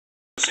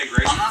say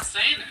grace? I'm not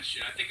saying that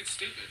shit. I think it's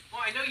stupid.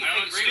 Well, I know you I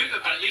think don't it's agree stupid,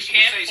 with but at it. least You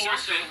you can't can say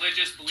force something.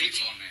 religious beliefs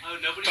on me. Oh,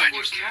 nobody's Fine.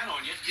 forcing that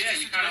on you. Yeah,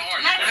 you kind of are.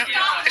 Let's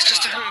stop. It's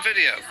just a home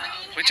video.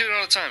 We do it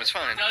all the time. It's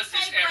fine. He does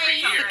this every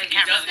year. He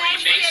does it.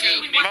 He makes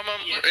you. Mom,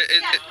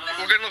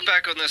 we're gonna look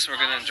back on this and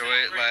we're gonna enjoy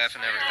it, laugh,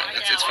 and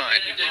everything. It's fine.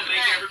 It'll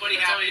make everybody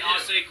That's all happy. you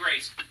I'll do. say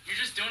grace. You're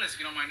just doing this to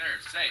get on my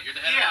nerves. Say it. You're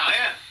the head Yeah, of the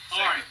yeah.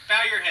 household. All right,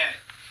 bow your head.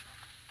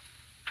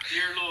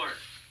 Dear Lord,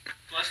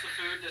 bless the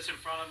food that's in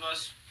front of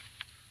us.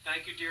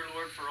 Thank you, dear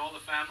Lord, for all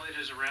the family that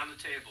is around the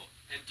table.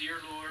 And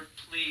dear Lord,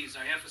 please,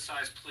 I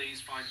emphasize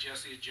please, find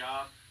Jesse a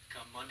job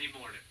come Monday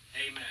morning.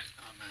 Amen.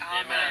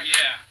 Amen.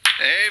 Yeah.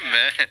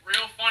 Amen.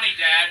 Real funny,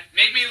 Dad.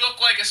 Made me look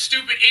like a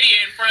stupid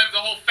idiot in front of the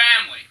whole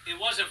family. It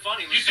wasn't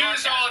funny. It You was do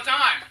this all the sarcasm.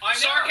 time. I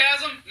know.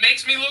 Sarcasm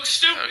makes me look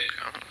stupid.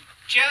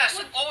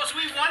 Jess, all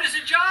we want is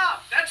a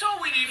job. That's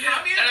all we need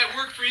from you. And I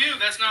work for you.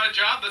 That's not a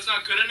job. That's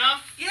not good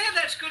enough. Yeah,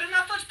 that's good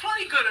enough. That's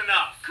plenty good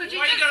enough. Could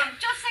you Why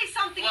just say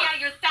something What? that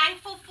you're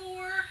thankful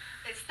for?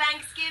 It's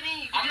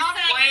Thanksgiving. You can I'm just not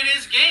say, playing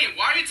his game.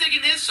 Why are you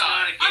taking his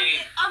side?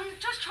 I'm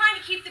just trying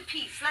to keep the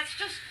peace. Let's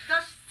just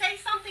say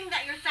something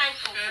that you're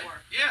thankful for.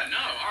 Yeah, no,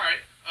 all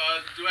right.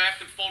 Do I have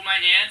to fold my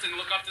hands and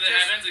look up to the Just-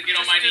 heavens and get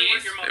on just my do what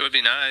knees? your mom- It would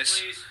be nice.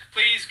 Please.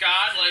 Please,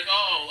 God, like,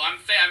 oh, I'm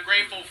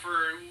grateful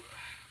for.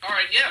 All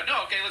right, yeah,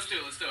 no, okay, let's do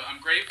it. I'm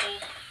grateful.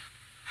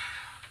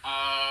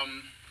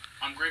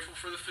 I'm grateful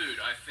for the food.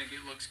 I think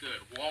it looks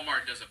good.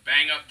 Walmart does a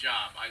bang-up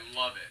job. I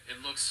love it. It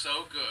looks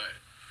so good.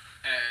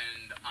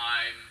 And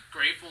I'm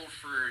grateful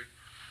for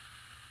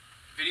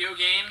video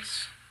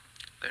games,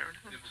 There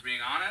it if is. we're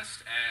being honest.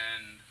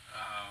 And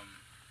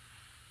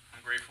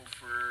I'm grateful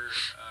for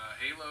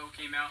Halo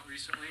came out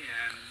recently,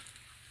 and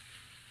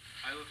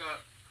I look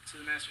up to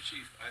the Master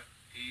Chief.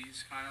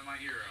 He's kind of my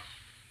hero.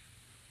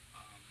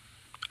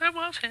 I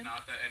love him.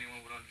 Not that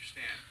anyone would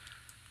understand.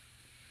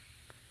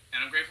 And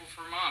I'm grateful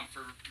for Mom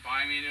for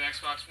buying me a new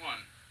Xbox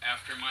One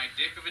after my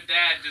dick of a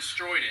dad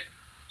destroyed it.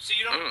 So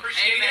you don't Mm.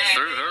 appreciate Hey, man. anything?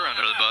 Threw her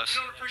under the bus.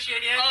 You don't appreciate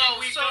anything Oh,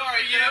 we've done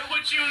sorry. for Did I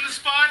put you in the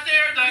spot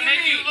there? Did I What do you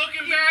make you mean? look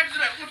embarrassed?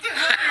 What the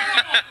hell are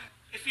you doing?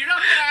 If you're not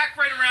going to act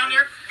right around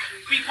there,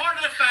 be part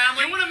of the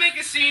family. You want to make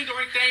a scene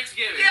during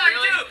Thanksgiving? Yeah,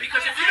 really? I do.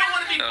 Because if you don't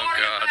want to be Oh, part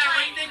of God. the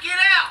family, then get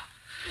out.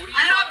 What are you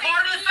You're not talking-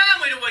 part of the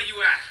family the way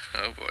you act.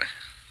 Oh boy.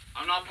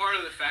 I'm not part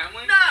of the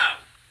family? No.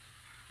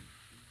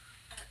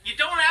 You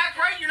don't act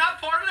right, you're not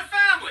part of the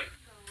family.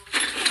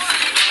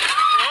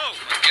 Oh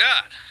my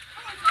God.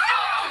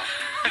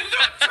 You threw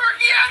a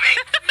turkey at me?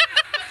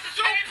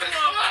 Don't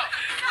blow up.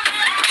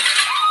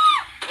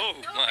 Oh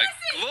my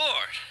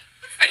Lord.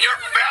 And you're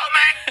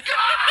filming?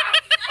 God,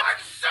 I'm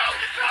so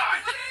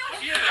done.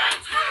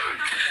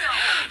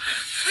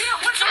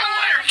 What's the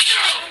matter?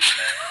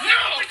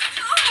 No.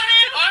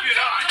 I'm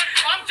done.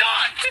 I'm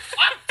done.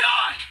 I'm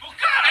done. Well,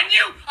 God. And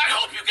you, I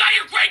hope you got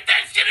your great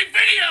Thanksgiving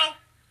video.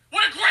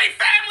 What a great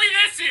family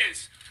this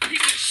is.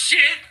 Piece of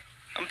shit.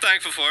 I'm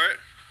thankful for it.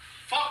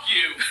 Fuck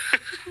you.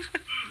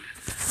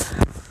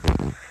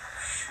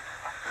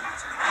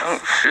 Oh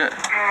shit.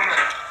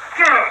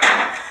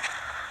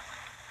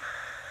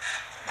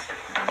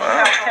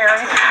 Wow.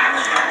 Terry.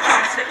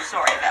 I'm so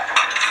sorry about that.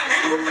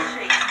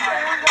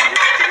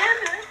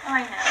 I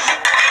know.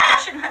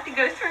 I shouldn't have to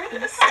go through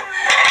this.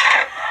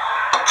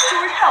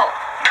 George, help.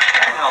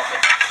 Help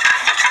it.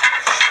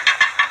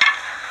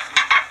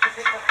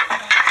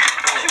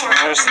 Sure.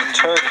 There's the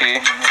turkey.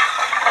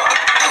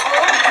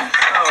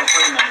 Oh,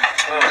 wait a minute.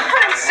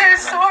 I'm so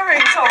sorry.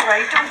 It's all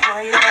right. Don't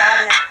worry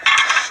about it.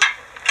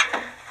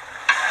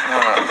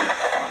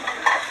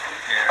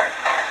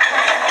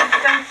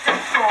 Don't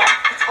fall.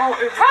 It's all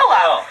over. Throw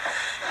up.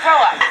 Throw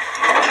up.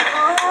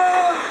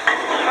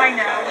 I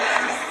know.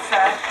 This is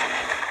sad.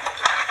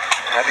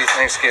 Happy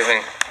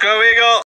Thanksgiving. Go Eagle!